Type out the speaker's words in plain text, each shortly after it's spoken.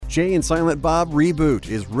Jay and Silent Bob Reboot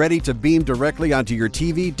is ready to beam directly onto your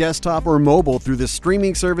TV, desktop, or mobile through the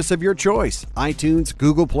streaming service of your choice: iTunes,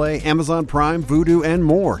 Google Play, Amazon Prime, Vudu, and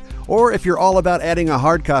more. Or if you're all about adding a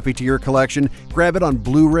hard copy to your collection, grab it on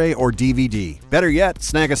Blu-ray or DVD. Better yet,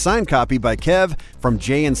 snag a signed copy by Kev from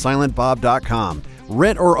jayandsilentbob.com.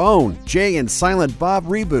 Rent or own Jay and Silent Bob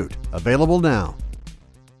Reboot. Available now.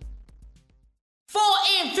 4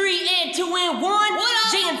 and 3 and 2 and 1.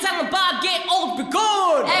 Jay and Silent Bob get old for good.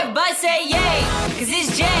 Everybody say yay, cause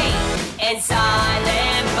it's Jay and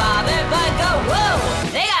Silent Bob. Everybody go whoa.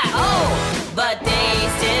 They got old, but they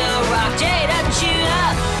still rock. Jay doesn't shoot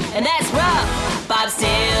up, and that's rough. Bob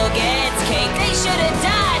still gets cake. They should have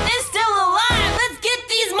died. They're still alive. Let's get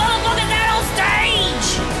these motherfuckers out on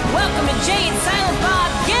stage. Welcome to Jay and Silent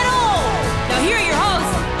Bob Get Old. Now here are your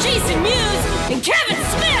hosts, Jason Mewes and Kevin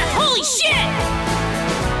Smith. Holy shit!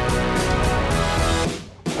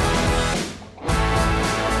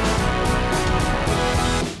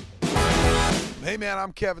 Hey man,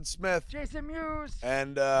 I'm Kevin Smith. Jason Mewes.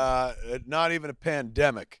 And not even a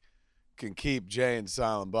pandemic can keep Jay and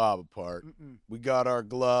Silent Bob apart. We got our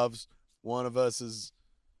gloves. One of us is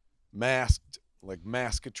masked, like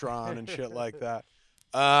Maskatron and shit like that.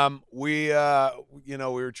 We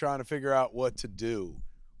were trying to figure out what to do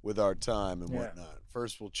with our time and whatnot.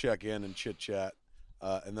 First, we'll check in and chit chat,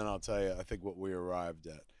 and then I'll tell you, I think, what we arrived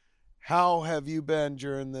at. How have you been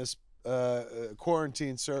during this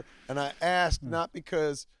quarantine, sir? And I ask not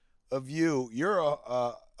because of you. You're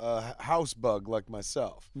a house bug like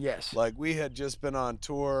myself. Yes. Like, we had just been on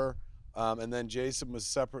tour, and then Jason was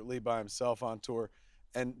separately by himself on tour.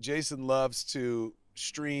 And Jason loves to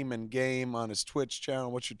stream and game on his Twitch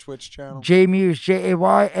channel. What's your Twitch channel? J Mewes,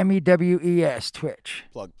 JayMewes, Twitch.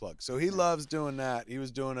 Plug. So he loves doing that. He was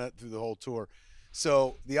doing it through the whole tour.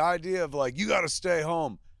 So the idea of, like, you got to stay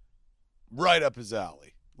home, right up his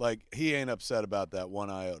alley. Like, he ain't upset about that one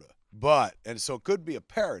iota. And so it could be a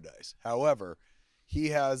paradise. However, he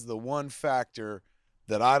has the one factor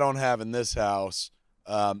that I don't have in this house,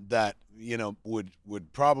 that,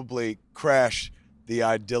 would probably crash the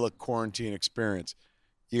idyllic quarantine experience.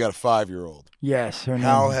 You got a 5-year-old. Yes.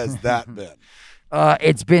 How has that been?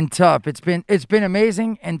 It's been tough. It's been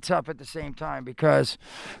amazing and tough at the same time because,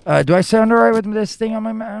 do I sound all right with this thing on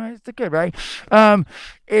my mouth? It's good, right?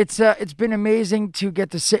 It's been amazing to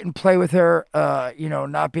get to sit and play with her.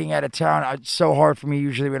 Not being out of town. It's so hard for me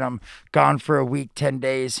usually when I'm gone for a week, 10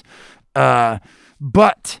 days.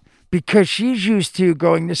 But because she's used to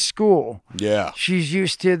going to school. Yeah. She's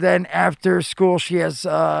used to then after school, she has,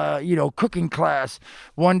 cooking class.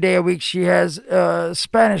 One day a week, she has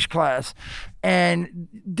Spanish class and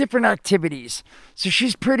different activities. So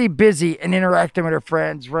she's pretty busy and interacting with her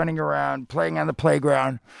friends, running around, playing on the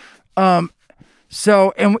playground. And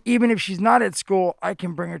even if she's not at school, I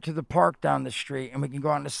can bring her to the park down the street and we can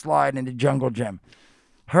go on the slide in the jungle gym.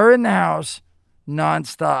 Her in the house,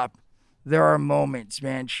 nonstop. There are moments,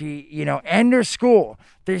 man. She, and their school.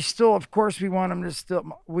 They still, of course, we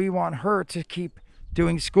want her to keep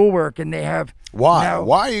doing schoolwork, and they have. Why?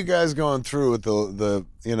 Why are you guys going through with the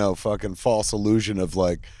fucking false illusion of,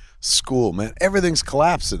 like, school, man? Everything's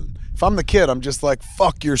collapsing. If I'm the kid, I'm just like,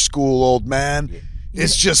 fuck your school, old man.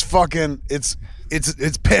 It's just fucking. It's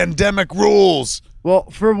pandemic rules. Well,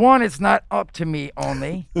 for one, it's not up to me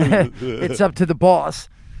only. It's up to the boss.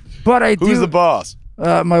 But Who's the boss?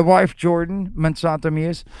 My wife, Jordan Monsanto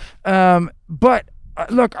Mewes. But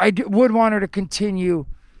look, would want her to continue.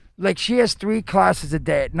 Like, she has 3 classes a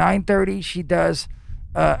day. At 9:30, she does,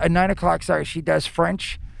 at 9 o'clock, she does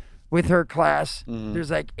French with her class. Mm-hmm.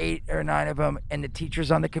 There's like 8 or 9 of them, and the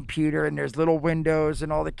teacher's on the computer, and there's little windows,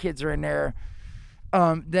 and all the kids are in there.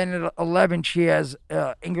 Then at 11, she has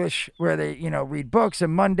English where they, read books,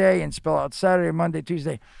 and Monday, and spell out Saturday, Monday,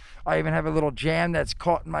 Tuesday. I even have a little jam that's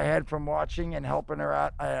caught in my head from watching and helping her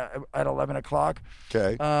out at 11 o'clock.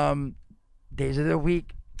 Okay. Days of the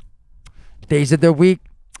week. Days of the week.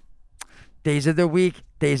 Days of the week.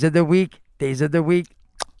 Days of the week. Days of the week.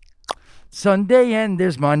 Sunday and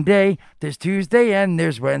there's Monday. There's Tuesday and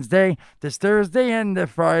there's Wednesday. There's Thursday and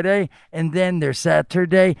there's Friday. And then there's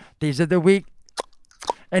Saturday. Days of the week.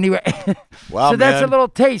 Anyway, wow, so that's man. A little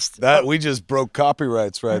taste. That we just broke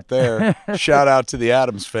copyrights right there. Shout out to the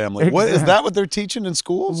Addams Family. What is that? What they're teaching in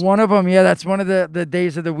schools? One of them, yeah. That's one of the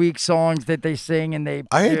days of the week songs that they sing and they.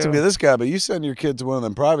 I hate to be this guy, but you send your kid to one of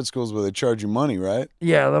them private schools where they charge you money, right?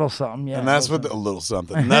 Yeah, a little something. Yeah, and that's a little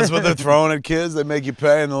something. And that's what they're throwing at kids. They make you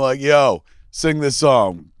pay, and they're like, "Yo, sing this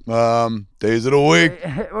song." Days of the week.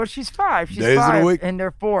 Well, she's 5. She's Days of the 5, week. and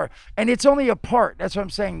they're 4, and it's only a part. That's what I'm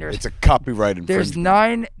saying. It's a copyright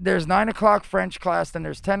infringement. There's 9 o'clock French class, then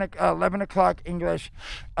there's 11 o'clock English,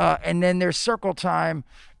 and then there's circle time,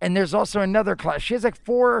 and there's also another class. She has like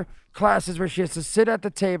 4 classes where she has to sit at the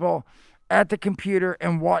table, at the computer,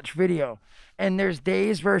 and watch video. And there's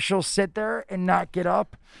days where she'll sit there and not get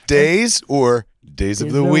up. Days or days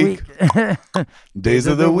of the week? Days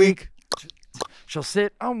of the week. She'll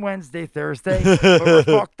sit on Wednesday, Thursday, but we're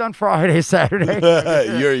fucked on Friday, Saturday.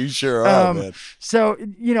 You sure are, man. So,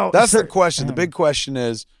 That's the question. The big question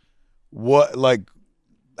is,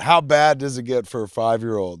 how bad does it get for a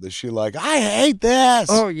 5-year-old? Is she like, I hate this?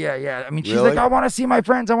 Oh, yeah. I mean, she's Really? like, I want to see my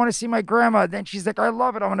friends. I want to see my grandma. Then she's like, I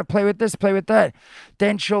love it. I want to play with this, play with that.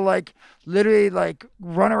 Then she'll literally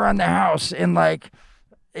run around the house and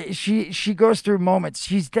she goes through moments.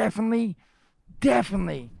 She's definitely,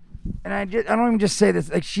 and I don't even just say this.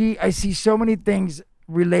 I see so many things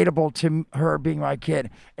relatable to her being my kid,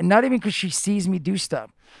 and not even because she sees me do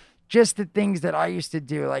stuff. Just the things that I used to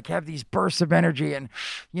do, like have these bursts of energy and,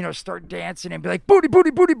 start dancing and be like, booty,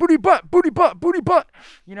 booty, booty, booty, butt, booty, butt, booty, butt.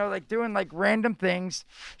 Doing random things.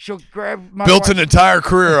 She'll grab my Built an entire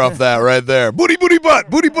career off that right there. Booty, booty, butt,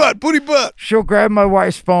 booty, butt, booty, butt. She'll grab my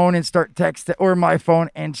wife's phone and start texting, or my phone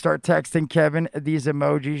and start texting Kevin these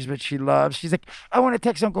emojis, which she loves. She's like, I want to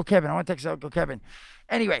text Uncle Kevin.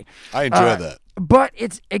 Anyway. I enjoy that. But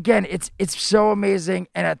it's so amazing,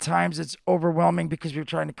 and at times it's overwhelming because we're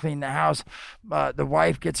trying to clean the house. The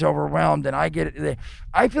wife gets overwhelmed, and I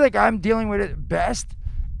feel like I'm dealing with it best,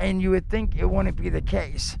 and you would think it wouldn't be the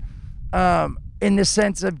case, in the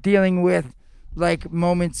sense of dealing with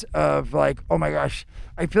moments of oh my gosh,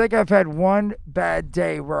 I feel like I've had one bad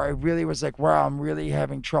day where I really was like, wow, I'm really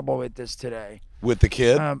having trouble with this today. With the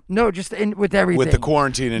kid? No, just with everything. With the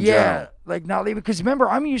quarantine in general. Yeah, not leaving. Because remember,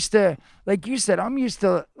 I'm used to, like you said, I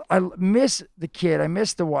miss the kid. I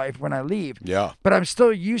miss the wife when I leave. Yeah. But I'm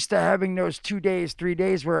still used to having those 2 days, 3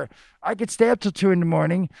 days where I could stay up till 2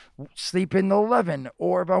 a.m, sleep in 11,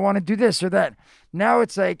 or if I want to do this or that. Now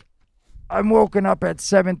it's like I'm woken up at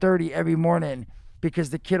 7:30 every morning because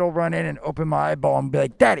the kid will run in and open my eyeball and be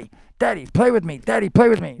like, Daddy, play with me. Daddy, play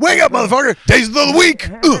with me. Wake up, motherfucker. Days of the week.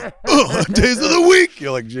 Days of the week.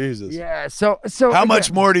 You're like, Jesus. Yeah. So how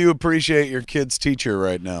much more do you appreciate your kid's teacher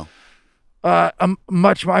right now?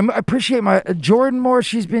 Much more. I appreciate my Jordan more.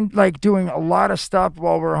 She's been doing a lot of stuff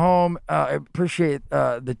while we're home. I appreciate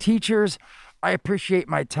the teachers. I appreciate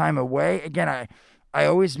my time away. Again, I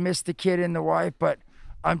always miss the kid and the wife, but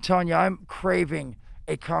I'm telling you, I'm craving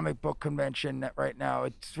a comic book convention right now.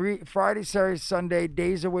 It's Friday, Saturday, Sunday,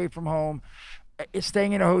 days away from home,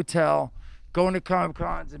 staying in a hotel, going to Comic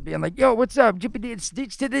Cons and being like, yo, what's up?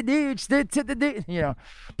 Stitch to the dude.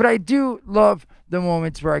 But I do love the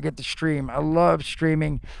moments where I get to stream. I love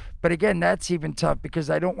streaming. But again, that's even tough because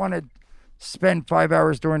I don't want to spend 5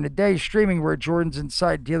 hours during the day streaming where Jordan's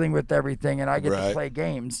inside dealing with everything and I get to play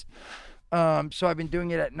games. So I've been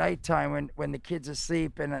doing it at nighttime when the kid's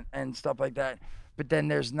asleep and stuff like that. But then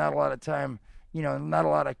there's not a lot of time, not a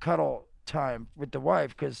lot of cuddle time with the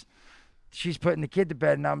wife because she's putting the kid to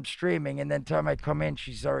bed and I'm streaming. And then time I come in,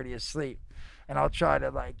 she's already asleep. And I'll try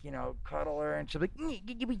to cuddle her and she'll be like,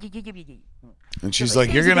 and she's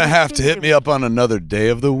like, you're going to have to hit me up on another day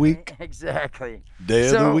of the week. Exactly. Day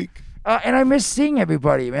of the week. And I miss seeing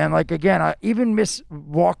everybody, man. Again, I even miss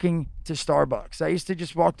walking to Starbucks. I used to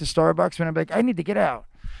just walk to Starbucks when I'm like, I need to get out.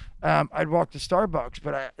 I'd walk to Starbucks,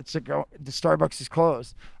 but it's like the Starbucks is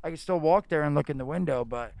closed. I can still walk there and look in the window,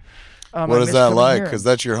 but what is that like? Because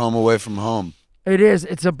that's your home away from home. It is.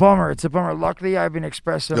 It's a bummer. Luckily, I have an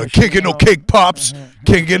espresso machine. Can't get no cake pops.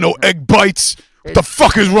 Can't get no egg bites. What the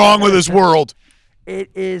fuck is wrong with this world?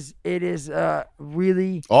 It is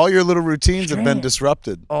really. All your little routines have been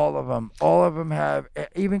disrupted. All of them have.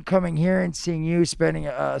 Even coming here and seeing you, spending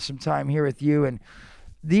some time here with you, and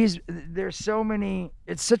there's so many.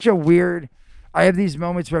 It's such a weird. I have these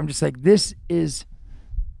moments where I'm just like, this is,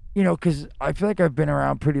 because I feel like I've been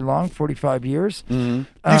around pretty long, 45 years.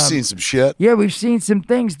 Mm-hmm. You've seen some shit. Yeah, we've seen some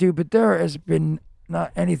things, dude, but there has been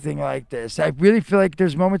not anything like this. I really feel like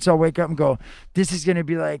there's moments I'll wake up and go, this is gonna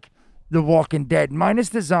be like The Walking Dead, minus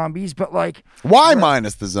the zombies, but why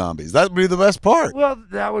minus the zombies? That would be the best part. Well,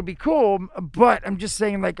 that would be cool, but I'm just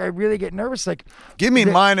saying, I really get nervous. Give me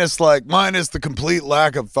minus the complete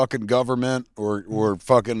lack of fucking government or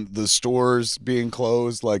fucking the stores being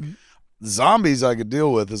closed. Zombies I could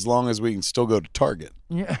deal with as long as we can still go to Target.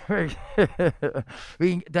 Yeah, that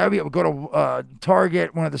would be go to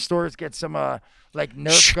Target, one of the stores, get some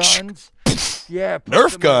Nerf guns. Yeah,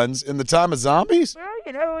 Nerf guns in the time of zombies?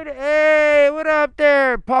 you know, hey, what up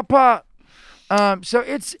there, Papa? So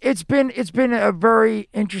it's been a very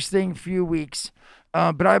interesting few weeks.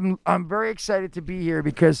 But I'm very excited to be here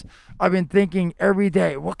because I've been thinking every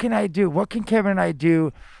day, what can I do? What can Kevin and I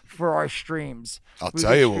do for our streams? I'll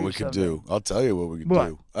tell you what we could do.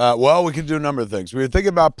 Well, we could do a number of things. We were thinking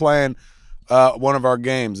about playing one of our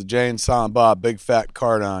games, the Jay and Silent Bob Big Fat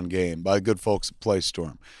Cardon game by the good folks at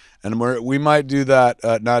PlayStorm. And we might do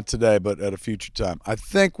that not today, but at a future time. I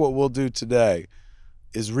think what we'll do today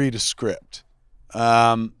is read a script.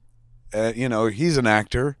 You know, he's an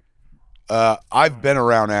actor. I've been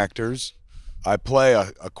around actors. I play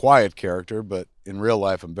a quiet character, but in real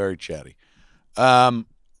life, I'm very chatty. I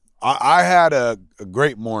had a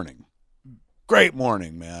great morning. Great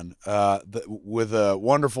morning, man. With a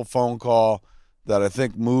wonderful phone call that I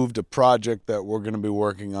think moved a project that we're going to be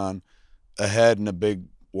working on ahead in a big,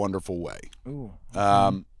 wonderful way. Ooh.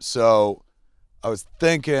 So I was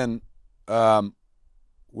thinking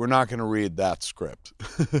we're not going to read that script.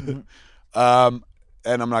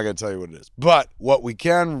 And I'm not going to tell you what it is. But what we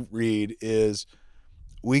can read is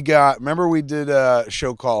remember we did a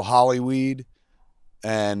show called Hollyweed,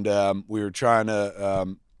 and we were trying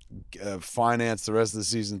to finance the rest of the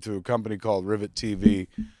season through a company called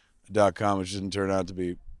RivetTV.com, which didn't turn out to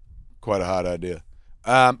be quite a hot idea.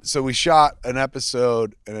 So we shot an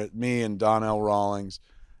episode, me and Donnell Rawlings,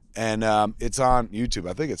 and it's on YouTube.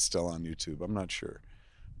 I think it's still on YouTube. I'm not sure.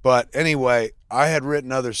 But anyway, I had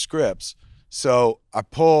written other scripts. So I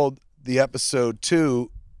pulled the episode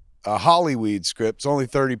 2 Hollyweed script. It's only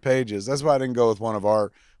 30 pages. That's why I didn't go with one of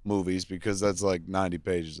our movies, because that's like 90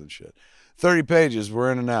 pages and shit. 30 pages,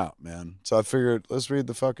 we're in and out, man. So I figured, let's read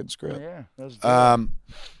the fucking script. Yeah, let's do it.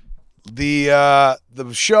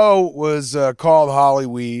 The show was called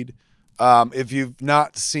Hollyweed. If you've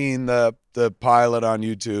not seen the pilot on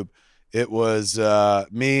YouTube, it was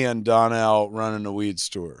me and Donnell running a weed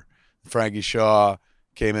store. Frankie Shaw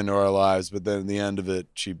came into our lives, but then at the end of it,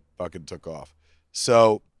 she fucking took off.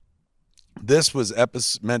 So this was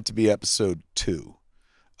meant to be episode 2.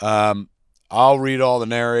 I'll read all the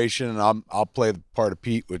narration, and I'll play the part of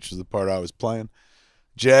Pete, which is the part I was playing.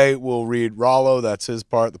 Jay will read Rollo. That's his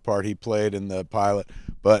part, the part he played in the pilot.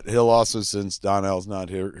 But he'll also, since Donnell's not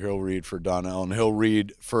here, he'll read for Donnell, and he'll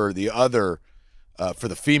read for the other, for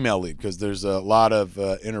the female lead, because there's a lot of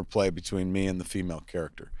interplay between me and the female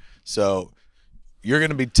character. So you're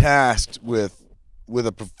going to be tasked with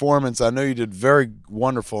a performance. I know you did very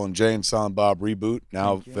wonderful in Jay and Silent Bob Reboot,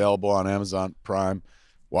 now available on Amazon Prime.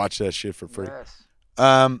 Watch that shit for free. Yes.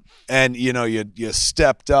 And you know, you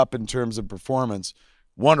stepped up in terms of performance.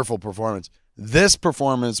 Wonderful performance. This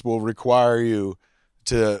performance will require you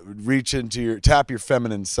to reach into tap your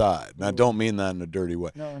feminine side. And I don't mean that in a dirty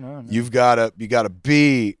way. No. You got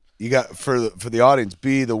for the audience,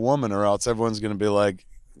 be the woman, or else everyone's going to be like,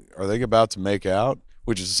 are they about to make out?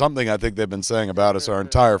 Which is something I think they've been saying about us our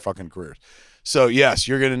entire fucking careers. So yes,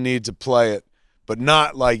 you're going to need to play it, but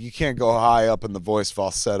not like, you can't go high up in the voice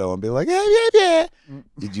falsetto and be like, yeah.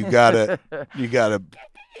 You gotta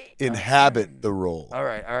inhabit the role. All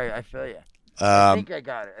right, I feel you. I think I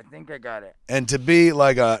got it. And to be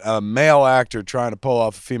like a male actor trying to pull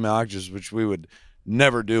off a female actress, which we would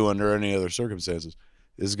never do under any other circumstances,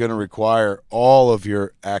 is going to require all of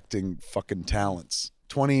your acting fucking talents.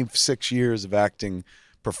 26 years of acting,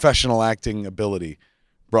 professional acting ability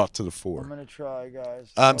brought to the fore. I'm going to try,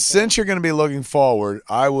 guys. Since you're going to be looking forward,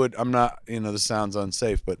 I'm not, this sounds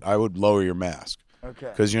unsafe, but I would lower your mask. Okay.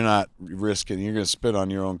 Because you're not risking, you're going to spit on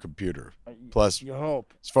your own computer. Plus, you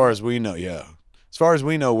hope. As far as we know, yeah. As far as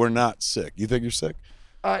we know, we're not sick. You think you're sick?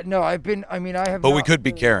 No, I have. But we could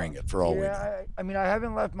be carrying it for all we know. I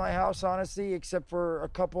haven't left my house, honestly, except for a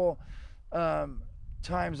couple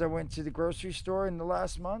times I went to the grocery store in the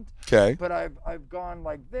last month. Okay. But I've gone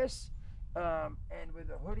like this, and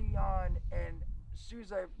with a hoodie on, and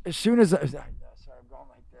as soon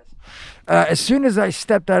as I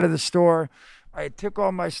stepped out of the store, I took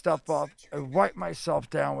all my stuff off, I wiped myself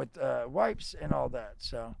down with wipes and all that.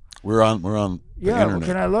 So we're on the internet. Well,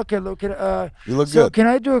 can I look at you look so good. Can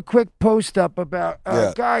I do a quick post up about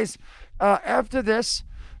guys, after this,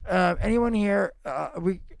 anyone here,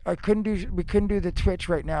 we couldn't do the Twitch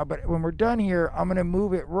right now, but when we're done here, I'm gonna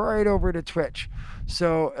move it right over to Twitch.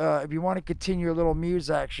 So if you want to continue a little muse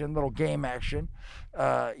action, little game action,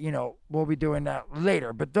 we'll be doing that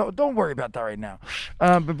later. But don't worry about that right now.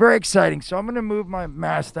 But very exciting. So I'm gonna move my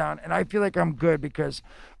mask down, and I feel like I'm good because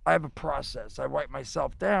I have a process. I wipe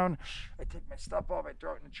myself down. I take my stuff off. I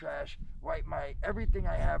throw it in the trash. Wipe everything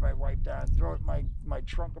I have. I wipe down. Throw it in my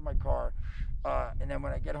trunk of my car. And then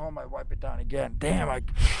when I get home, I wipe it down again. Damn, I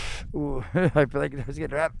feel like I was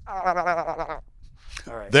getting that.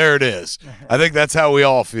 All right. There it is. I think that's how we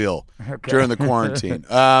all feel during the quarantine.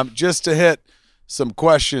 Just to hit some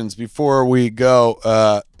questions before we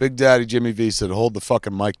go. Big Daddy Jimmy V said, hold the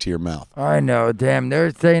fucking mic to your mouth. I know. Damn, they're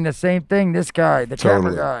saying the same thing. This guy, the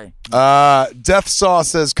camera guy. Death Saw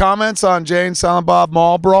says, comments on Jay and Silent Bob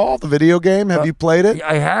Mall Brawl, the video game. Have you played it?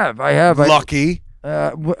 I have. Lucky.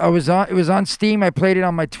 I was on. It was on Steam. I played it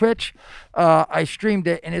on my Twitch. I streamed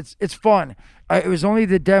it, and it's fun. It was only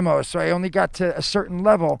the demo, so I only got to a certain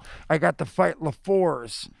level. I got to fight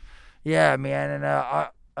LaForce. Yeah, man, and I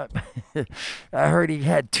heard he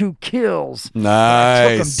had 2 kills. Nice.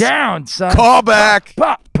 I took him down, son. Call back.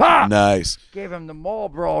 Pop, pop. Nice. Gave him the mall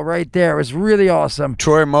brawl right there. It was really awesome.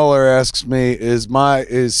 Troy Muller asks me, is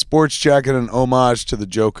Sports Jacket an homage to the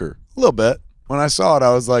Joker? A little bit. When I saw it,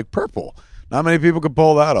 I was like, purple. Not many people could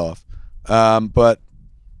pull that off. But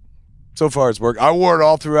so far it's worked. I wore it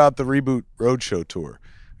all throughout the Reboot Roadshow tour.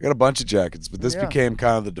 I got a bunch of jackets, but this became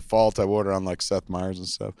kind of the default. I wore it on like Seth Meyers and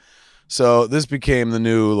stuff. So this became the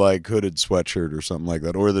new like hooded sweatshirt or something like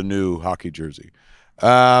that, or the new hockey jersey.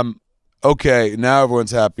 Okay, now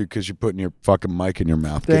everyone's happy because you're putting your fucking mic in your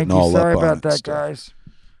mouth. Thank getting you. all Sorry up on about it that, stuff.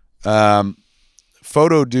 guys.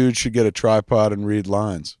 Photo Dude should get a tripod and read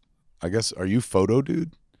lines. I guess, are you Photo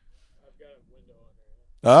Dude? I've got a window on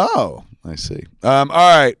there. Oh, I see. All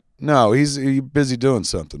right. No, he's busy doing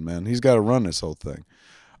something, man. He's got to run this whole thing.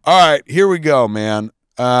 All right, here we go, man.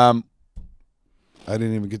 I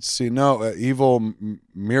didn't even get to see. No, Evil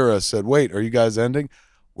Mira said, wait, are you guys ending?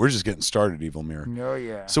 We're just getting started, Evil Mira. Oh,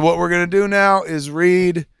 yeah. So what we're going to do now is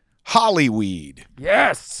read Hollyweed.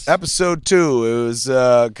 Yes. Episode 2. It was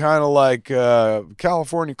kind of like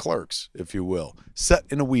California Clerks, if you will, set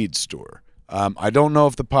in a weed store. I don't know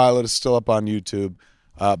if the pilot is still up on YouTube,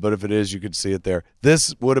 but if it is, you could see it there.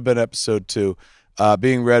 This would have been episode 2,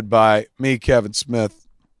 being read by me, Kevin Smith.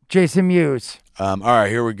 Jason Mewes. All right,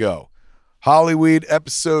 here we go. Hollyweed,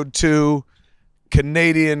 episode 2,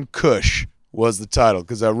 Canadian Kush was the title,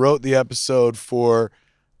 because I wrote the episode for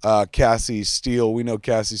Cassie Steele. We know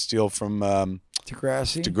Cassie Steele from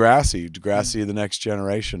Degrassi, The Next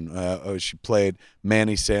Generation. She played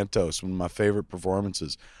Manny Santos, one of my favorite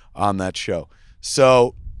performances on that show.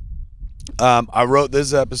 So I wrote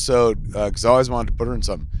this episode because I always wanted to put her in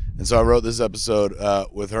something. And so I wrote this episode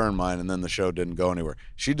with her in mind, and then the show didn't go anywhere.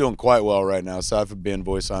 She's doing quite well right now, aside from being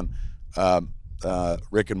voice on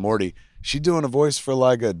Rick and Morty. She's doing a voice for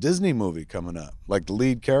like a Disney movie coming up, like the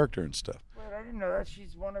lead character and stuff. Wait, I didn't know that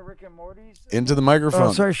she's one of Rick and Morty's. Into the microphone.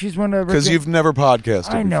 Oh, sorry, she's one of because you've never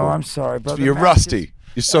podcasted. I know. Before. I'm sorry, brother. You're rusty.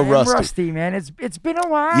 You're so rusty. Rusty, man. It's been a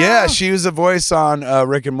while. Yeah, she was a voice on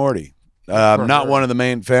Rick and Morty. Not one of the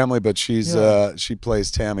main family, but she's she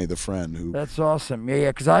plays Tammy, the friend. Who. That's awesome. Yeah,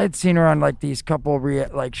 because I had seen her on like these couple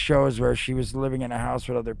like shows where she was living in a house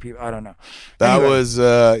with other people. I don't know. That anyway. was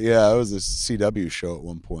it was a CW show at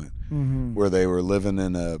one point where they were living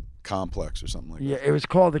in a complex or something like that. Yeah, it was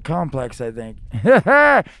called the Complex, I think.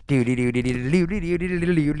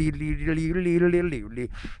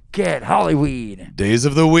 Get Hollyweed. Days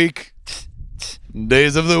of the week.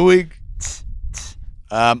 Days of the week.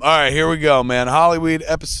 All right, here we go, man. Hollyweed,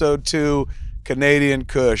 episode 2, Canadian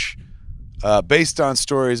Kush, based on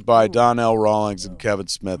stories by Donnell Rawlings and Kevin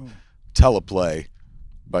Smith. Teleplay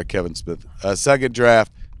by Kevin Smith. Second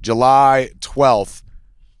draft, July 12th,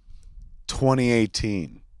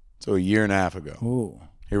 2018. So a year and a half ago. Ooh.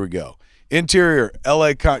 Here we go. Interior,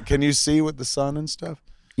 LA. Can you see with the sun and stuff?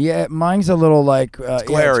 Yeah, mine's a little like it's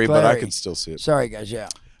glary, but I can still see it. Sorry, guys. Yeah.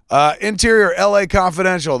 Interior, LA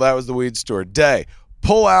Confidential. That was the weed store. Day.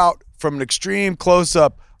 Pull out from an extreme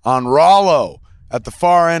close-up on Rollo at the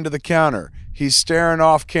far end of the counter. He's staring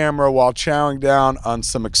off camera while chowing down on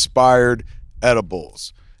some expired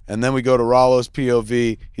edibles. And then we go to Rollo's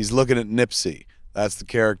POV. He's looking at Nipsey. That's the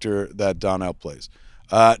character that Donnell plays.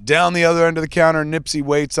 Down the other end of the counter, Nipsey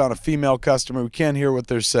waits on a female customer. We can't hear what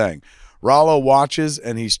they're saying. Rollo watches,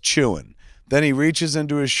 and he's chewing. Then he reaches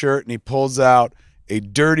into his shirt, and he pulls out a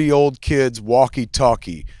dirty old kid's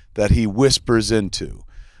walkie-talkie that he whispers into.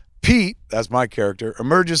 Pete, that's my character,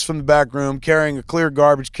 emerges from the back room carrying a clear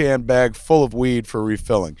garbage can bag full of weed for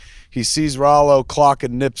refilling. He sees Rollo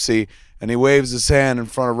clocking Nipsey, and he waves his hand in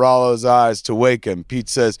front of Rollo's eyes to wake him. Pete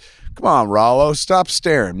says, "Come on, Rollo, stop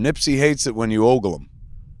staring. Nipsey hates it when you ogle him."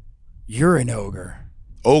 You're an ogre.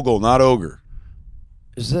 Ogle, not ogre.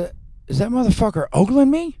 Is that motherfucker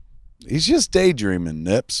ogling me? He's just daydreaming,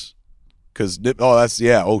 Nips.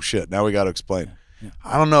 Oh shit, now we got to explain.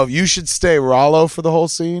 I don't know if you should stay Rollo for the whole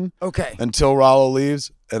scene. Okay. Until Rollo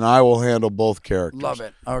leaves, and I will handle both characters. Love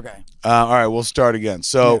it. Okay. All right, we'll start again.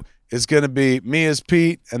 So it's going to be me as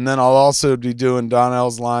Pete, and then I'll also be doing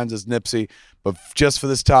Donnell's lines as Nipsey. But just for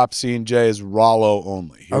this top scene, Jay is Rollo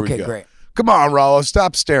only. Here we Okay, go. great. Come on, Rollo.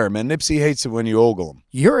 Stop staring, man. Nipsey hates it when you ogle him.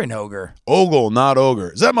 You're an ogre. Ogle, not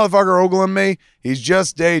ogre. Is that motherfucker ogling me? He's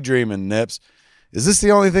just daydreaming, Nips. Is this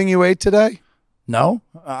the only thing you ate today? No,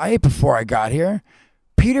 I ate before I got here.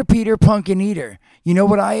 Peter, pumpkin eater. You know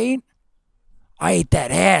what I ate? I ate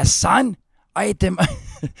that ass, son. I ate them.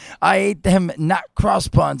 I ate them nut cross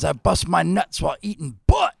buns. I bust my nuts while eating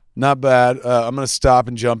butt. Not bad. I'm going to stop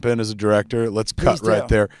and jump in as a director. Let's cut Please right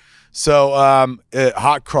do. there. So,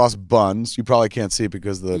 hot cross buns. You probably can't see it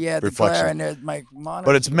because of the Yeah, the reflection. glare and there's my monitor.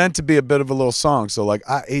 But it's meant to be a bit of a little song. So, like,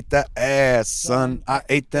 I ate that ass, son. I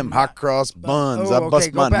ate them hot cross buns. Oh, I okay,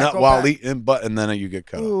 bust go my back, nut go while back. eating butt, and then you get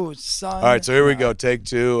cut off. Ooh, son. All right, so here we go. Take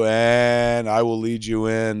 2, and I will lead you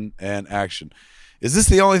in, and action. Is this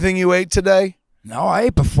the only thing you ate today? No, I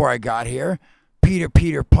ate before I got here.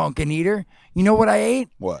 Peter, pumpkin eater. You know what I ate?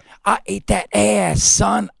 What? I ate that ass,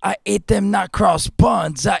 son. I ate them nut cross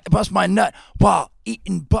buns. I bust my nut while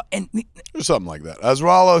eating butt and. Or something like that. As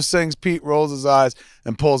Rollo sings, Pete rolls his eyes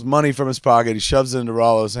and pulls money from his pocket. He shoves it into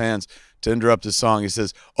Rollo's hands to interrupt his song. He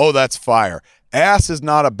says, "Oh, that's fire. Ass is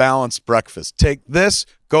not a balanced breakfast. Take this,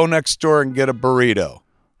 go next door and get a burrito."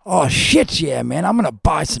 Oh shit, yeah, man! I'm gonna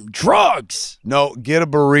buy some drugs. No, get a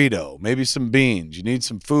burrito, maybe some beans. You need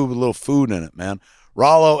some food with a little food in it, man.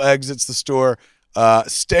 Rollo exits the store,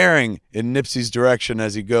 staring in Nipsey's direction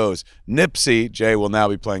as he goes. Nipsey, Jay will now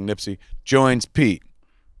be playing Nipsey, joins Pete.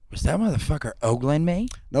 Was that motherfucker ogling me?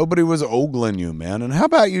 Nobody was ogling you, man. And how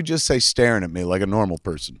about you just say staring at me like a normal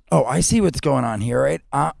person? Oh, I see what's going on here, right?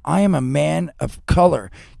 I am a man of color.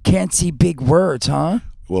 Can't see big words, huh?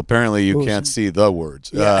 Well, apparently you can't see the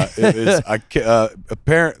words.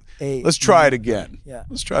 Apparent. Let's try it again. Yeah.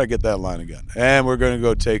 Let's try to get that line again. And we're going to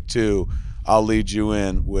go take 2. I'll lead you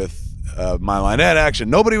in with my line. And action.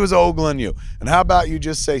 Nobody was ogling you. And how about you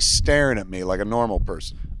just say staring at me like a normal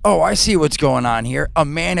person? Oh, I see what's going on here. A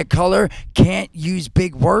man of color can't use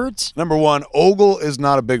big words? Number 1, ogle is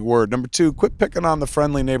not a big word. Number 2, quit picking on the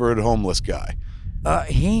friendly neighborhood homeless guy.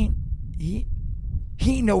 He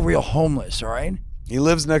ain't no real homeless, all right? He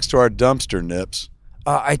lives next to our dumpster, Nips.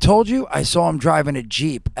 I told you I saw him driving a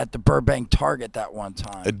Jeep at the Burbank Target that one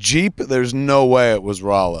time. A Jeep? There's no way it was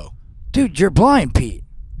Rollo. Dude, you're blind, Pete.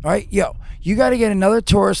 All right, yo, you got to get another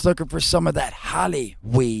tourist looking for some of that holly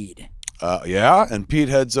weed. Yeah, and Pete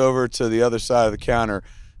heads over to the other side of the counter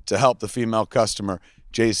to help the female customer.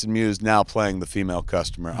 Jason Mewes now playing the female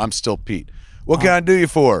customer. I'm still Pete. What can I do you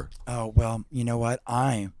for? Oh, well, you know what?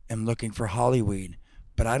 I am looking for hollyweed,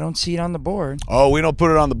 but I don't see it on the board. Oh, we don't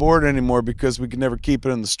put it on the board anymore because we can never keep it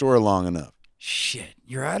in the store long enough. Shit,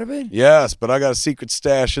 you're out of it? Yes, but I got a secret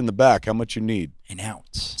stash in the back. How much you need? An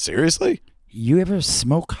ounce. Seriously? You ever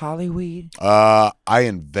smoke hollyweed? I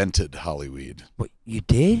invented Hollyweed. What, you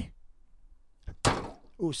did?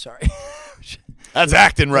 Oh, sorry. That's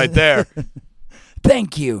acting right there.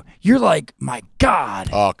 Thank you. You're like my God.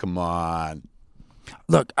 Oh, come on.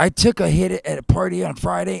 Look, I took a hit at a party on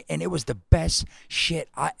Friday, and it was the best shit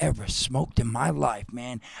I ever smoked in my life,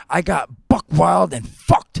 man. I got buck wild and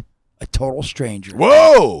fucked a total stranger.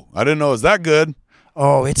 Whoa! I didn't know it was that good.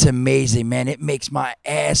 Oh, it's amazing, man. It makes my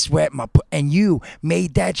ass sweat. And you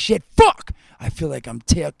made that shit. Fuck! I feel like I'm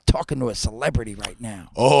talking to a celebrity right now.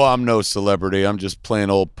 Oh, I'm no celebrity. I'm just plain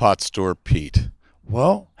old pot store Pete.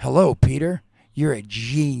 Well, hello, Peter. You're a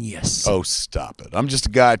genius. Oh, stop it. I'm just a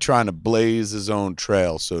guy trying to blaze his own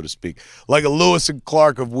trail, so to speak. Like a Lewis and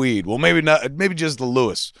Clark of weed. Well, maybe not. Maybe just the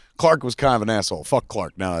Lewis. Clark was kind of an asshole. Fuck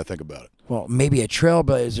Clark now that I think about it. Well, maybe a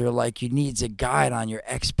trailblazer like you needs a guide on your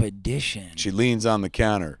expedition. She leans on the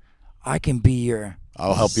counter. I can be your...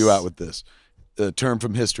 I'll help you out with this. The term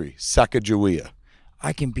from history, Sacagawea.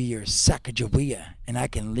 I can be your Sacagawea, and I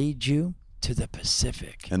can lead you to the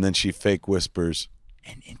Pacific. And then she fake whispers.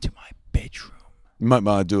 And into my bedroom. You might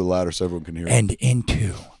want to do it louder so everyone can hear it. And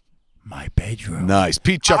into my bedroom. Nice.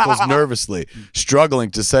 Pete chuckles nervously, struggling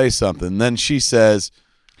to say something. Then she says,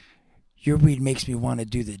 your weed makes me want to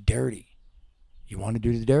do the dirty. You want to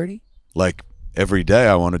do the dirty? like, every day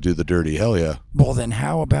I want to do the dirty. Hell yeah. Well, then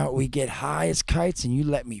how about we get high as kites and you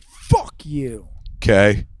let me fuck you?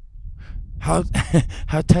 Okay. How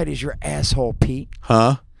tight is your asshole, Pete?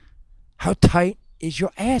 Huh? How tight is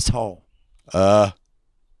your asshole? I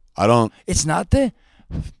don't. It's not the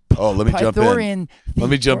Oh, let me jump in. Pythagorean. Let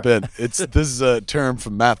me jump in. This is a term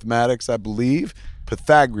from mathematics, I believe.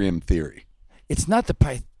 Pythagorean theory. It's not the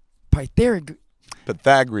Pythagorean.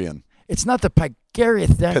 Pythagorean. It's not the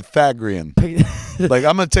Pythagorean. Pythagorean. Like,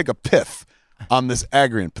 I'm going to take a pith. on this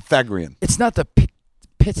Pythagorean. It's not the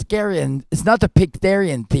Pythagorean. It's not the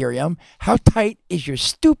Pythagorean theorem. How tight is your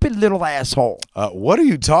stupid little asshole? What are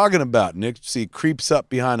you talking about? Nipsey creeps up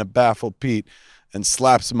behind a baffled Pete and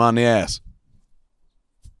slaps him on the ass.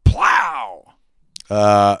 Plow.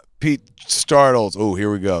 Pete startles. Oh,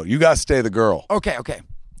 here we go. You got to stay the girl. Okay.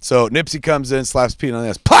 So Nipsey comes in, slaps Pete on the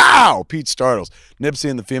ass. Pow! Pete startles. Nipsey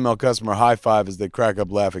and the female customer high five as they crack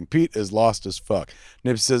up laughing. Pete is lost as fuck.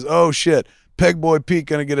 Nipsey says, oh shit, Pegboy Pete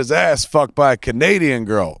gonna get his ass fucked by a Canadian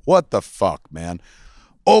girl. What the fuck, man?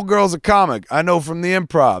 Old girl's a comic. I know from the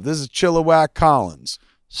Improv. This is Chilliwack Collins.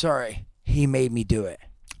 Sorry, he made me do it.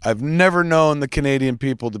 I've never known the Canadian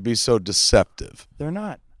people to be so deceptive. They're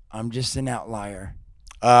not. I'm just an outlier.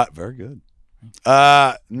 Very good.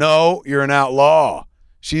 No, you're an outlaw.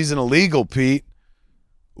 She's an illegal, Pete.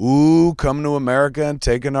 Ooh, coming to America and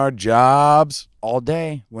taking our jobs. All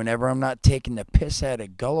day, whenever I'm not taking the piss out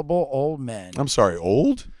of gullible old men. I'm sorry,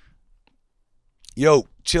 old? Yo,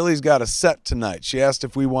 Chili's got a set tonight. She asked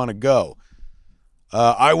if we want to go.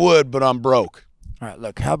 I would, but I'm broke. All right,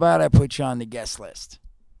 look, how about I put you on the guest list?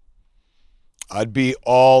 I'd be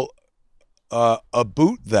all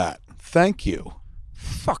about that. Thank you.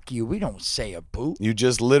 Fuck you. We don't say a boot. You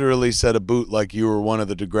just literally said a boot like you were one of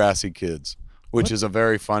the Degrassi kids, which is a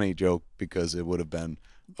very funny joke because it would have been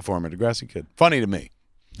a former Degrassi kid. Funny to me.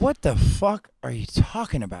 What the fuck are you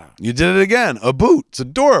talking about? You did it again. A boot. It's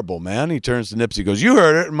adorable, man. He turns to Nipsey, goes, you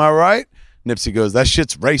heard it. Am I right? Nipsey goes, that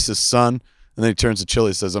shit's racist, son. And then he turns to Chili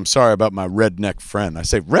and says, I'm sorry about my redneck friend. I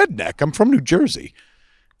say, redneck? I'm from New Jersey.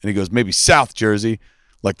 And he goes, maybe South Jersey,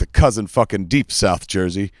 like the cousin fucking deep South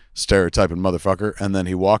Jersey, stereotyping motherfucker. And then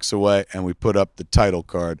he walks away and we put up the title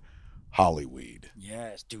card, Hollyweed.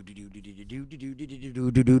 Yes. All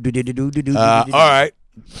right.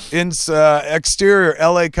 In exterior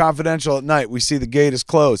LA Confidential at night, we see the gate is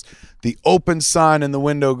closed. The open sign in the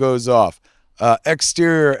window goes off.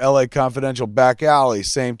 Exterior LA Confidential back alley,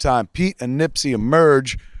 same time. Pete and Nipsey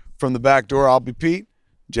emerge from the back door. I'll be Pete.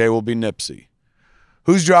 Jay will be Nipsey.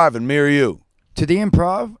 Who's driving, me or you? To the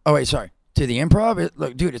Improv? Oh, wait, sorry. To the Improv?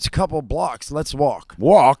 Look, dude, it's a couple blocks. Let's walk.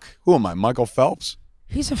 Walk? Who am I, Michael Phelps?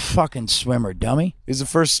 He's a fucking swimmer, dummy. He's the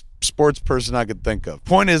first sports person I could think of.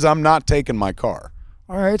 Point is, I'm not taking my car.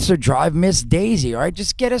 All right, so drive Miss Daisy, all right?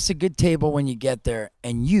 Just get us a good table when you get there,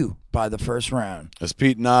 and you buy the first round. As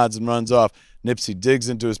Pete nods and runs off, Nipsey digs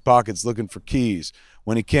into his pockets looking for keys.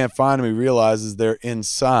 When he can't find them, he realizes they're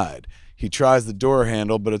inside. He tries the door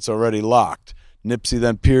handle, but it's already locked. Nipsey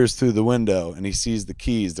then peers through the window, and he sees the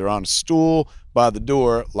keys. They're on a stool by the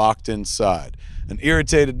door, locked inside. An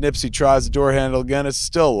irritated Nipsey tries the door handle again. It's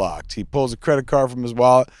still locked. He pulls a credit card from his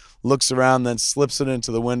wallet, looks around, then slips it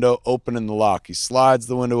into the window, opening the lock. He slides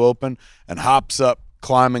the window open and hops up,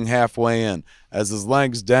 climbing halfway in. As his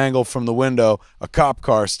legs dangle from the window, a cop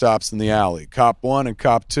car stops in the alley. Cop 1 and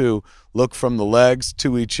Cop 2 look from the legs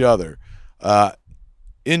to each other.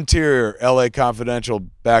 Interior LA Confidential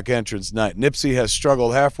back entrance night. Nipsey has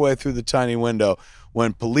struggled halfway through the tiny window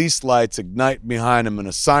when police lights ignite behind him and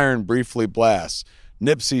a siren briefly blasts.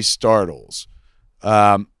 Nipsey startles.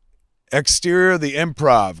 Exterior the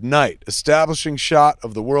Improv night. Establishing shot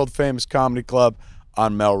of the world famous comedy club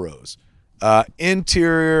on Melrose.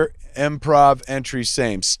 Interior Improv entry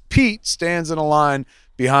same. Pete stands in a line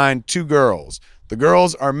behind two girls. The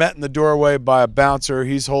girls are met in the doorway by a bouncer.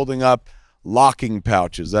 He's holding up locking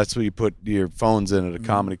pouches. That's what you put your phones in at a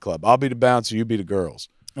comedy club. I'll be the bouncer, you be the girls.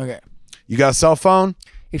 Okay. You got a cell phone?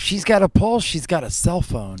 If she's got a pulse, she's got a cell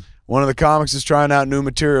phone. One of the comics is trying out new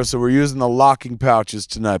material, so we're using the locking pouches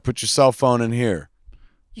tonight. Put your cell phone in here.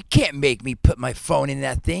 You can't make me put my phone in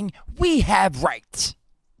that thing. We have rights.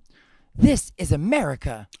 This is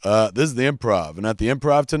America. This is the Improv, and at the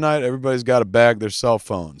Improv tonight, everybody's got to bag their cell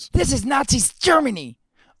phones. This is Nazis Germany.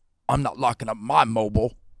 I'm not locking up my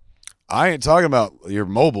mobile. I ain't talking about your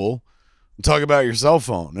mobile. I'm talking about your cell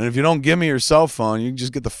phone. And if you don't give me your cell phone, you can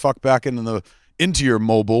just get the fuck back into your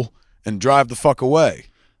mobile and drive the fuck away.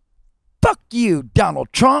 Fuck you,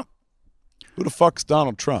 Donald Trump. Who the fuck's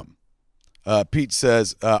Donald Trump? Pete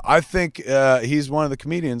says, I think he's one of the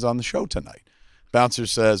comedians on the show tonight. Bouncer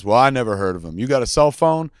says, well, I never heard of him. You got a cell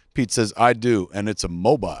phone? Pete says, I do, and it's a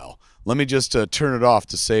mobile. Let me just turn it off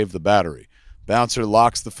to save the battery. Bouncer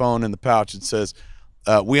locks the phone in the pouch and says,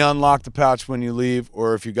 we unlock the pouch when you leave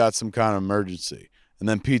or if you got some kind of emergency. And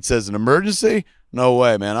then Pete says, an emergency? No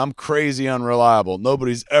way, man. I'm crazy unreliable.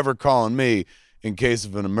 Nobody's ever calling me in case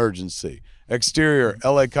of an emergency. Exterior,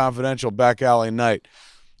 LA Confidential, back alley night.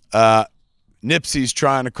 Nipsey's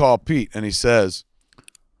trying to call Pete, and he says,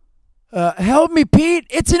 Help me, Pete.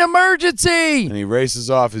 It's an emergency. And he races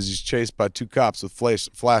off as he's chased by 2 cops with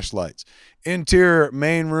flashlights. Interior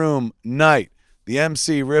main room, night. The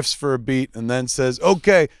MC riffs for a beat and then says,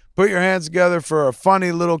 okay, put your hands together for a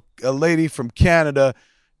funny little lady from Canada,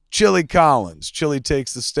 Chili Collins. Chili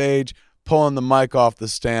takes the stage, pulling the mic off the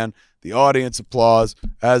stand. The audience applauds,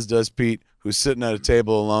 as does Pete, who's sitting at a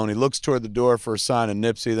table alone. He looks toward the door for a sign of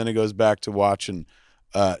Nipsey. Then he goes back to watching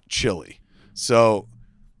Chili. So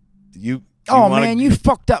you man, you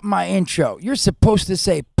fucked up my intro. You're supposed to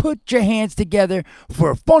say, put your hands together for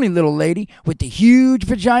a funny little lady with the huge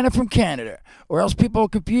vagina from Canada. Or else people will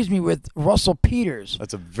confuse me with Russell Peters.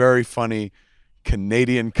 That's a very funny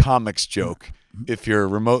Canadian comics joke if you're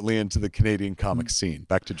remotely into the Canadian comics scene.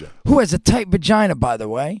 Back to Joe. Who has a tight vagina, by the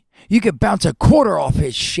way? You could bounce a quarter off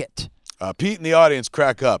his shit. Pete and the audience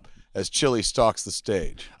crack up as Chili stalks the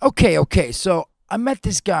stage. Okay, so I met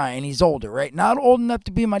this guy, and he's older, right? Not old enough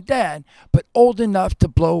to be my dad, but old enough to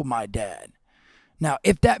blow my dad. Now,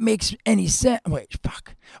 if that makes any sense... Wait,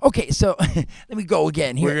 fuck. Okay, so let me go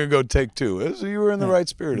again here. We're going to go take 2. So you were in the right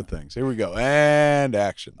spirit of things. Here we go. And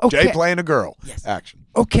action. Okay. Jay playing a girl. Yes. Action.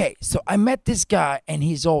 Okay, so I met this guy, and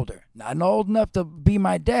he's older. Not old enough to be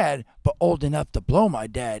my dad, but old enough to blow my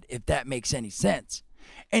dad, if that makes any sense.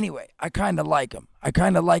 Anyway, I kind of like him. I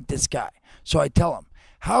kind of like this guy. So I tell him,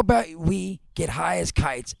 how about we get high as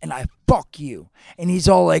kites and I fuck you? And he's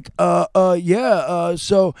all like,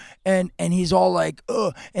 so, and he's all like,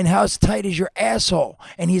 and how tight is your asshole?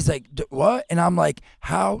 And he's like, what? And I'm like,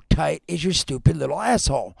 how tight is your stupid little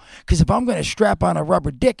asshole? Because if I'm going to strap on a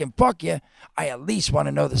rubber dick and fuck you, I at least want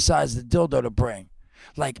to know the size of the dildo to bring.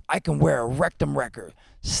 Like, I can wear a rectum wrecker,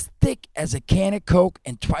 thick as a can of Coke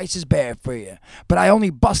and twice as bad for you. But I only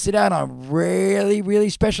bust it out on really, really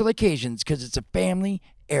special occasions because it's a family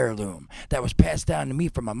heirloom that was passed down to me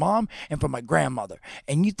from my mom and from my grandmother.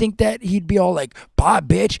 And you think that he'd be all like, bye,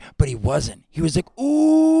 bitch, but he wasn't. He was like,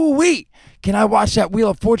 ooh-wee, can I watch that Wheel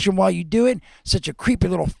of Fortune while you do it? Such a creepy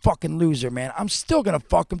little fucking loser, man. I'm still going to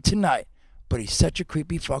fuck him tonight. But he's such a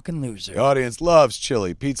creepy fucking loser. The audience loves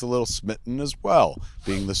Chili. Pete's a little smitten as well,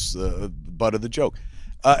 being the butt of the joke.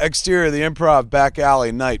 Exterior, the Improv, back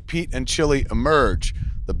alley, night. Pete and Chili emerge.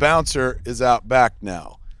 The bouncer is out back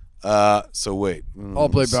now. So wait. I'll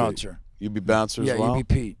play bouncer. You be bouncer as well? Yeah, you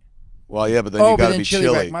be Pete. Well, yeah, but then you got to be Chili.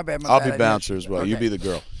 Chili. My bad. I'll be bouncer as well. Okay. You be the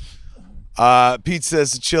girl. Pete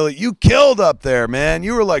says to Chili, you killed up there, man.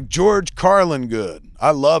 You were like George Carlin good. I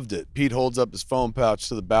loved it. Pete holds up his phone pouch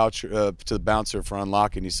to the bouncer for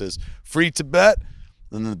unlocking. He says, free to bet?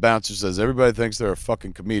 And then the bouncer says, everybody thinks they're a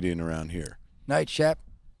fucking comedian around here. Night, Shep.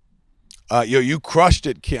 You crushed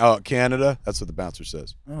it, Canada. That's what the bouncer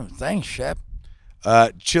says. Oh, thanks, Shep.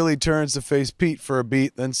 Chili turns to face Pete for a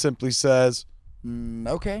beat, then simply says,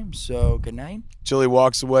 okay, so good night. Chili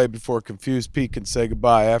walks away before confused Pete can say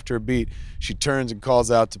goodbye. After a beat, she turns and calls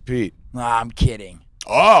out to Pete. I'm kidding.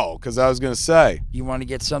 Oh, because I was going to say. You want to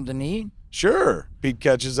get something to eat? Sure. Pete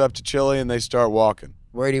catches up to Chili and they start walking.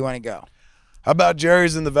 Where do you want to go? How about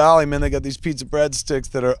Jerry's in the Valley, man? They got these pizza breadsticks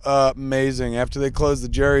that are amazing. After they close the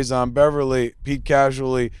Jerry's on Beverly, Pete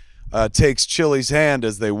casually takes Chili's hand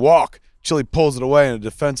as they walk. Chili pulls it away in a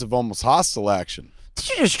defensive, almost hostile action. Did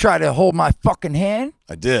you just try to hold my fucking hand?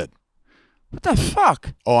 I did. What the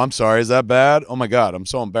fuck? Oh, I'm sorry. Is that bad? Oh, my God. I'm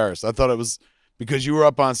so embarrassed. I thought it was because you were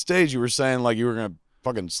up on stage. You were saying like you were going to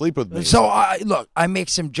fucking sleep with me. So, look, I make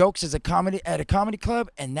some jokes at a comedy club,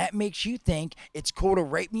 and that makes you think it's cool to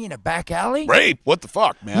rape me in a back alley? Rape? What the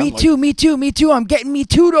fuck, man? Me too. I'm getting me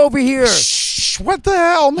too'd over here. Shh, what the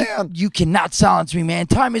hell, man? You cannot silence me, man.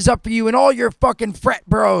 Time is up for you and all your fucking frat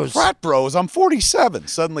bros. Frat bros? I'm 47.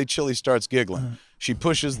 Suddenly, Chili starts giggling. She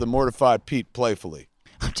pushes the mortified Pete playfully.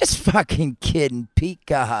 I'm just fucking kidding, Pete.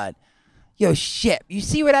 God. Yo, shit. You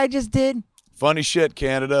see what I just did? Funny shit,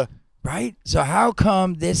 Canada. Right? So how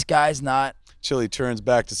come this guy's not... Chili turns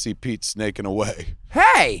back to see Pete snaking away.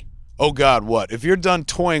 Hey! Oh, God, what? If you're done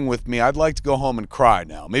toying with me, I'd like to go home and cry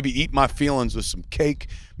now. Maybe eat my feelings with some cake.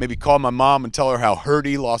 Maybe call my mom and tell her how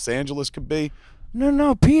hurty Los Angeles could be.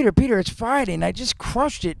 No, Peter, it's Friday, and I just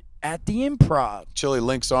crushed it at the Improv. Chili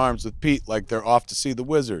links arms with Pete like they're off to see the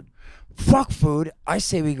wizard. Fuck food. I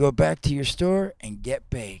say we go back to your store and get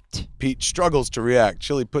baked. Pete struggles to react.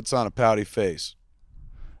 Chili puts on a pouty face.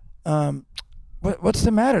 What's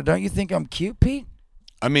the matter? Don't you think I'm cute, Pete?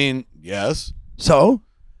 I mean, yes. So?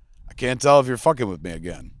 I can't tell if you're fucking with me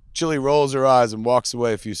again. Chili rolls her eyes and walks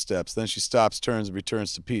away a few steps. Then she stops, turns, and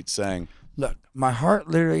returns to Pete, saying, Look, my heart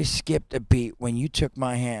literally skipped a beat when you took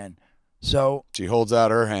my hand. So... She holds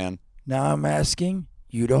out her hand. Now I'm asking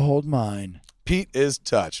you to hold mine. Pete is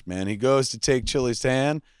touched, man. He goes to take Chili's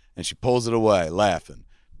hand, and she pulls it away, laughing.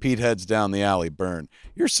 Pete heads down the alley. Burn.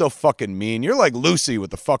 You're so fucking mean. You're like Lucy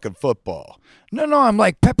with the fucking football. No, I'm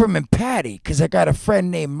like Peppermint Patty because I got a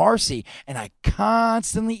friend named Marcy, and I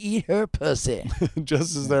constantly eat her pussy.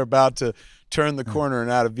 Just as they're about to turn the corner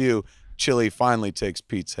and out of view, Chili finally takes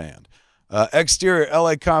Pete's hand. Exterior,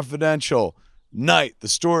 LA Confidential. Night. The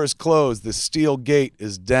store is closed. The steel gate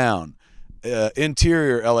is down.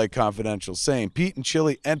 Interior, LA Confidential. Same. Pete and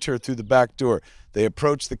Chili enter through the back door. They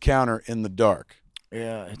approach the counter in the dark.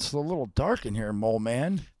 Yeah, it's a little dark in here, mole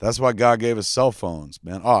man. That's why God gave us cell phones,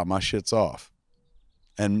 man. Oh, my shit's off.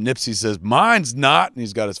 And Nipsey says, mine's not. And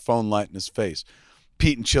he's got his phone light in his face.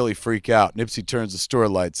 Pete and Chili freak out. Nipsey turns the store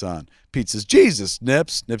lights on. Pete says, Jesus,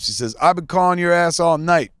 Nips. Nipsey says, I've been calling your ass all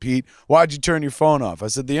night, Pete. Why'd you turn your phone off? I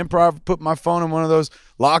said, the Improv put my phone in one of those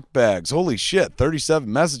lock bags. Holy shit,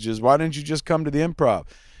 37 messages. Why didn't you just come to the Improv?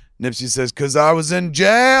 Nipsey says, because I was in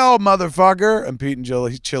jail, motherfucker. And Pete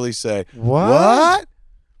and Chili say, what?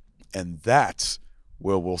 And that's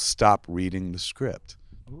where we'll stop reading the script.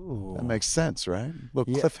 Ooh. That makes sense, right?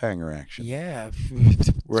 Little cliffhanger action. Yeah.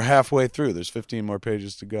 We're halfway through. There's 15 more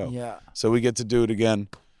pages to go. Yeah. So we get to do it again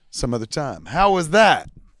some other time. How was that?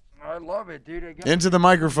 I love it, dude. Into the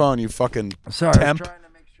microphone, you fucking Sorry, temp. I'm trying to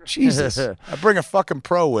make sure. Jesus. I bring a fucking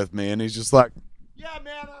pro with me, and he's just like, yeah,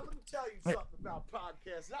 man, let me tell you something about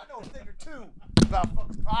podcasts. I know a thing or two about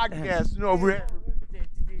fucking podcasts over here.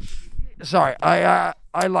 Sorry, I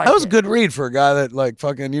like That was it. a good read for a guy that, like,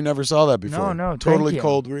 fucking, you never saw that before. No, totally thank you.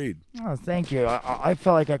 cold read. Oh, thank you. I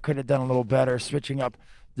felt like I could have done a little better switching up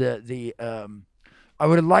the I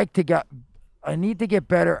would have liked to get. I need to get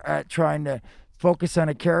better at trying to focus on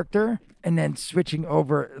a character and then switching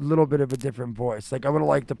over a little bit of a different voice. Like I would have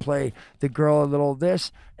liked to play the girl a little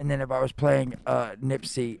this, and then if I was playing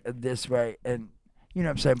Nipsey this way, and you know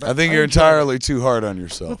what I'm saying. But I think you're entirely too hard on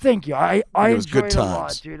yourself. Well, thank you. I it was enjoyed good it a lot,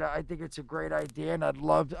 times. dude. I think it's a great idea, and I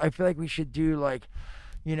feel like we should do like,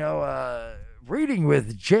 reading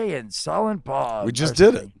with Jay and Silent Bob. We just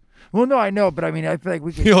did it. Well, no, I know, but I mean, I feel like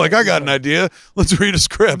we could. You're like, I got an idea. Let's read a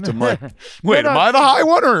script. I'm like, wait, No, am I the high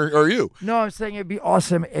one or you? No, I'm saying it'd be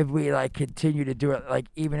awesome if we like continue to do it, like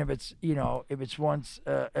even if it's if it's once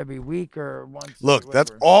every week or once. Look,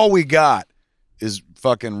 that's all we got is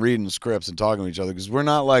fucking reading scripts and talking to each other because we're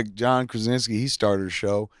not like John Krasinski. He started a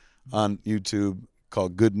show on YouTube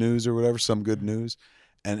called Good News or whatever, Some Good News,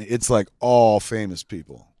 and it's like all famous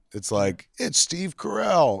people. It's like, it's Steve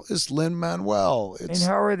Carell, it's Lin-Manuel. And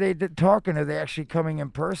how are they talking? Are they actually coming in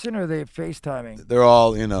person or are they FaceTiming? They're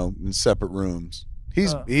all, in separate rooms.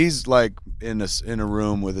 He's like in a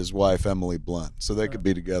room with his wife Emily Blunt, so they could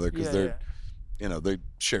be together because they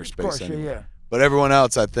share space course, anyway. yeah. But everyone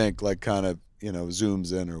else, I think, like kind of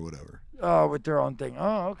zooms in or whatever. Oh, with their own thing.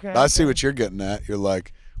 Oh, okay. I see what you're getting at. You're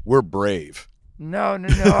like, we're brave. No. I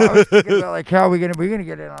was thinking about like how we're gonna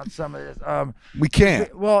get in on some of this. We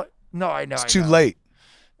can't. Well, no, I know. It's too late.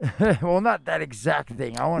 Well, not that exact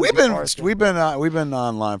thing. I want. We've been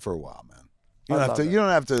online for a while, man. You don't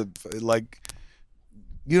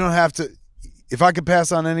have to. If I could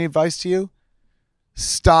pass on any advice to you,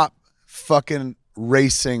 stop fucking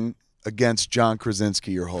racing against John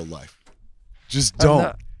Krasinski your whole life. Just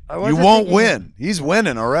don't. You won't win. He's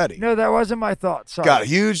winning already. No, that wasn't my thought. Sorry.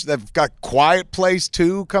 They've got Quiet Place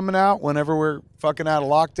 2 coming out whenever we're fucking out of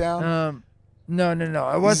lockdown. No.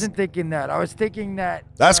 I wasn't thinking that. I was thinking that.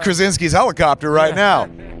 That's Krasinski's helicopter right now.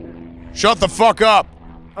 Shut the fuck up.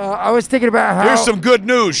 I was thinking about how. Here's some good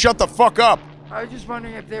news. Shut the fuck up. I was just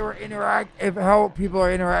wondering if they were how people are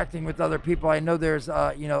interacting with other people. I know there's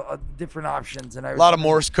different options, and a lot of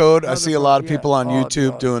Morse code. I see a lot of people on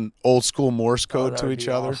YouTube doing old school Morse code to each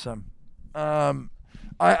other. Awesome.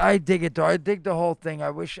 I dig it though. I dig the whole thing.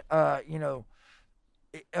 I wish I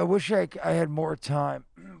wish I had more time.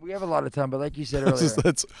 We have a lot of time, but like you said earlier,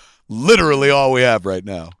 that's literally all we have right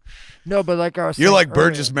now. No, but like I was. You're like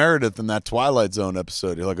Burgess Meredith in that Twilight Zone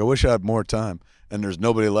episode. You're like, I wish I had more time. And there's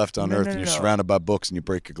nobody left on Earth, and you're surrounded by books, and you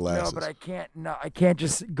break your glasses. No, but I can't. No, I can't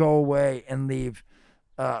just go away and leave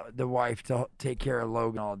the wife to take care of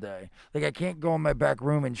Logan all day. Like I can't go in my back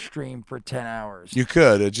room and stream for 10 hours. You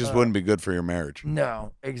could. It just wouldn't be good for your marriage.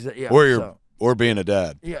 No, exactly. Yeah, or being a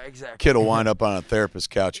dad. Yeah, exactly. Kid will wind up on a therapist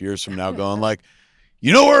couch years from now, going like,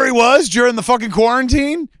 you know where he was during the fucking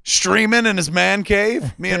quarantine? Streaming in his man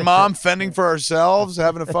cave. Me and mom fending for ourselves,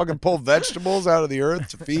 having to fucking pull vegetables out of the earth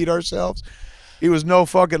to feed ourselves. He was no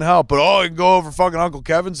fucking help. But he can go over fucking Uncle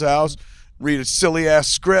Kevin's house, read a silly ass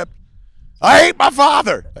script. I hate my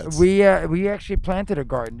father. We actually planted a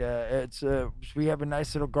garden. We have a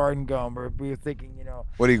nice little garden going. We were thinking,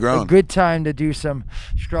 what are you growing? A good time to do some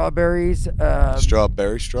strawberries.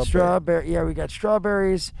 Strawberry. Strawberry. Yeah, we got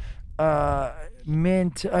strawberries.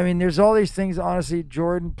 mint. I mean, there's all these things. Honestly,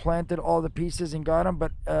 Jordan planted all the pieces and got them,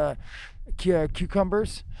 but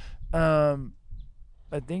cucumbers. I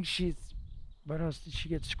think she's. What else did she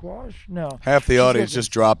get? Squash? No. Half the audience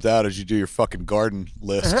just dropped out as you do your fucking garden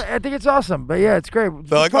list. I think it's awesome, but yeah, it's great.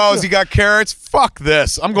 They're like, oh, has he got carrots? Fuck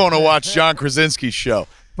this. I'm going to watch John Krasinski's show.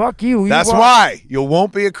 Fuck you. That's why you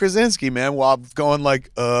won't be a Krasinski, man. While I'm going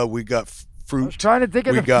like, we got fruit. I was trying to think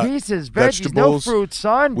of the pieces. Veggies, vegetables. no fruit,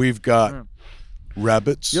 son. We've got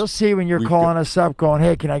rabbits. You'll see when you're calling us up going,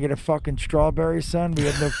 hey, can I get a fucking strawberry, son? We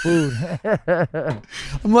have no food.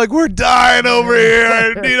 I'm like, we're dying over here.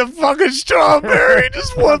 I need a fucking strawberry.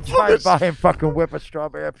 Just one Try fucking. by and fucking whip a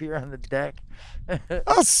strawberry up here on the deck.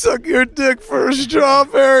 I'll suck your dick for a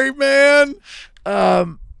strawberry, man.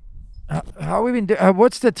 How we been doing?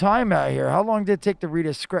 What's the time out here? How long did it take to read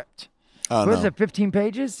a script? I don't What is know. it, 15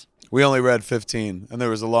 pages? We only read 15, and there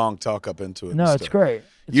was a long talk up into it. No, and it's stuff. great.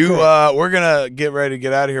 It's You, great. we're gonna get ready to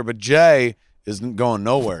get out of here, but Jay isn't going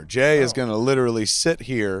nowhere. Jay is gonna literally sit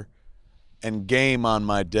here and game on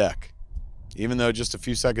my deck, even though just a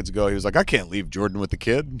few seconds ago he was like, "I can't leave Jordan with the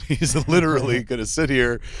kid." He's literally gonna sit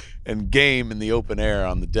here and game in the open air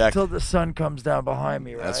on the deck. Until the sun comes down behind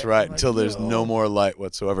me, right? That's right. I'm Until like, there's yo. no more light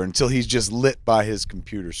whatsoever. Until he's just lit by his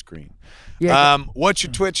computer screen. Yeah, What's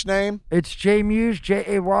your Twitch name? it's Jay Muse,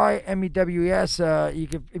 JayMews. You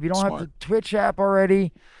can, if you don't have Smart. the Twitch app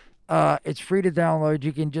already, it's free to download.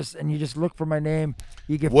 You can just just look for my name.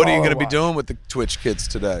 You can. What are you follow going to be watch. doing with the Twitch kids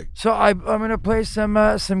today? So I'm gonna play some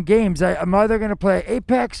games. I'm either gonna play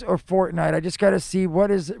Apex or Fortnite. I just gotta see what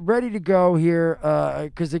is ready to go here,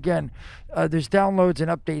 because again, there's downloads and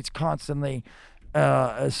updates constantly.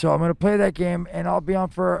 So I'm gonna play that game, and I'll be on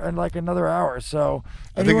for like another hour. So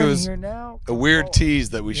I think it anyone was here now? A weird tease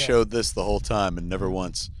that we yeah. showed this the whole time and never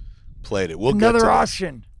once played it. We'll get to Another this.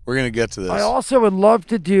 option. We're going to get to this. I also would love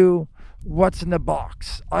to do what's in the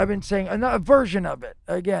box. I've been saying a version of it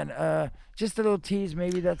again. Just a little tease.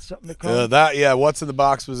 Maybe that's something to come. What's in the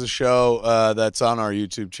Box was a show that's on our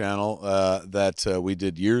YouTube channel that we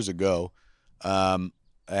did years ago. And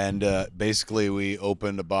basically we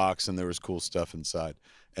opened a box and there was cool stuff inside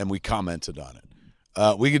and we commented on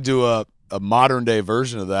it. We could do a modern day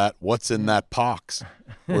version of that. What's in that pox?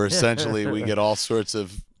 Where essentially we get all sorts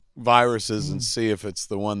of viruses and see if it's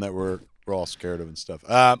the one that we're all scared of and stuff.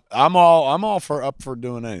 I'm all for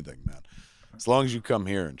doing anything, man. As long as you come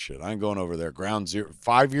here and shit. I ain't going over there. Ground zero.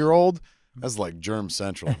 5-year-old? That's like germ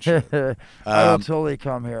central and shit. I will totally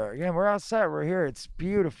come here. Again, we're outside. We're here. It's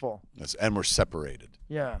beautiful. And we're separated.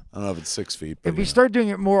 Yeah. I don't know if it's 6 feet. But If we start doing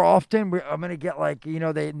it more often, I'm gonna get like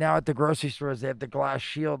they now at the grocery stores they have the glass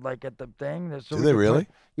shield like at the thing. So Do we they can really?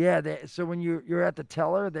 Yeah. So when you're at the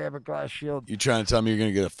teller, they have a glass shield. You trying to tell me you're going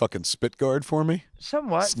to get a fucking spit guard for me?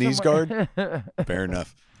 Somewhat. Sneeze somewhat. Fair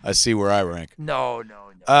enough. I see where I rank. No.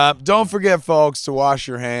 Don't forget, folks, to wash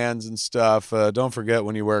your hands and stuff. Don't forget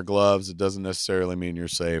when you wear gloves, it doesn't necessarily mean you're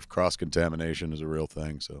safe. Cross-contamination is a real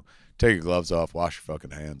thing. So take your gloves off, wash your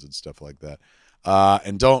fucking hands and stuff like that.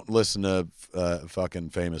 And don't listen to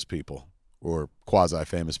fucking famous people or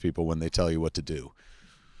quasi-famous people when they tell you what to do.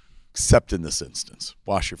 Except in this instance.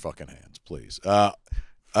 Wash your fucking hands, please.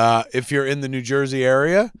 If you're in the New Jersey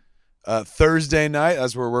area, Thursday night,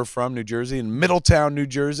 that's where we're from, New Jersey, in Middletown, New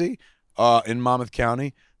Jersey, in Monmouth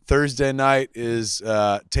County. Thursday night is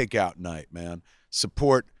takeout night, man.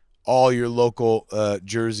 Support all your local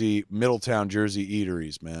Middletown, Jersey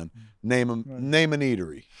eateries, man. Name an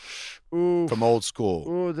eatery. Ooh. From old school.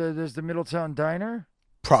 Ooh, there's the Middletown Diner.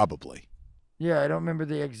 Probably. Yeah, I don't remember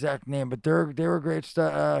the exact name, but they were great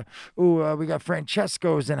stuff. We got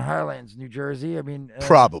Francesco's in Highlands, New Jersey. I mean,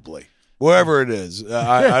 Probably. Wherever it is.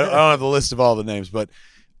 I don't have the list of all the names, but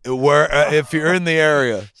if you're in the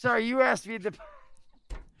area. Sorry, you asked me the.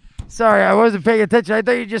 Sorry, I wasn't paying attention. I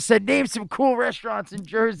thought you just said name some cool restaurants in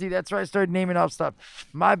Jersey. That's why I started naming off stuff.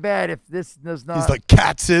 My bad if this does not. He's like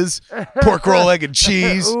Katz's, pork roll, egg, and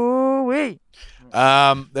cheese. Ooh-wee.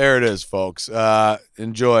 There it is, folks.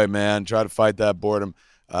 Enjoy, man. Try to fight that boredom.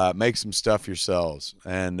 Make some stuff yourselves.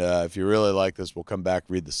 And if you really like this, we'll come back,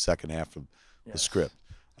 read the second half of the script.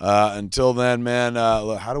 Until then, man,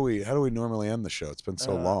 how do we normally end the show? It's been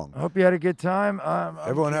so long. I hope you had a good time.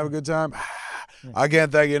 Everyone have a good time? I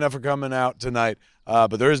can't thank you enough for coming out tonight.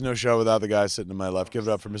 But there is no show without the guy sitting to my left. Give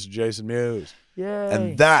it up for Mr. Jason Mewes. Yay.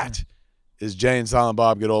 And that is Jay and Silent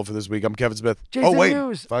Bob Get Old for this week. I'm Kevin Smith. Jason wait.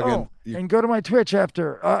 Mewes. Fucking, And go to my Twitch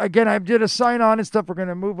after. Again, I did a sign on and stuff. We're going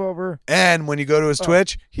to move over. And when you go to his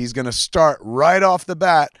Twitch, he's going to start right off the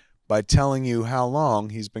bat by telling you how long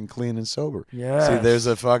he's been clean and sober. Yes. See, there's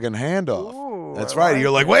a fucking handoff. Ooh. That's I right. like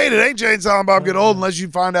You're like, it. wait, it ain't Jay and Silent Bob get old unless you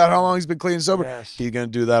find out how long he's been clean and sober. Yes. He's going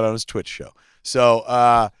to do that on his Twitch show. So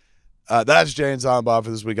that's Jay and Silent Bob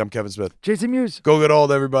for this week. I'm Kevin Smith. Jason Mewes. Go get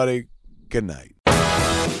old, everybody. Good night.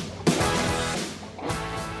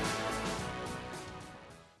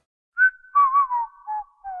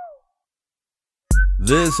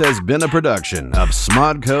 This has been a production of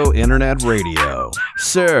Smodco Internet Radio.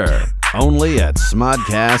 Sir, only at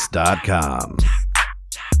smodcast.com.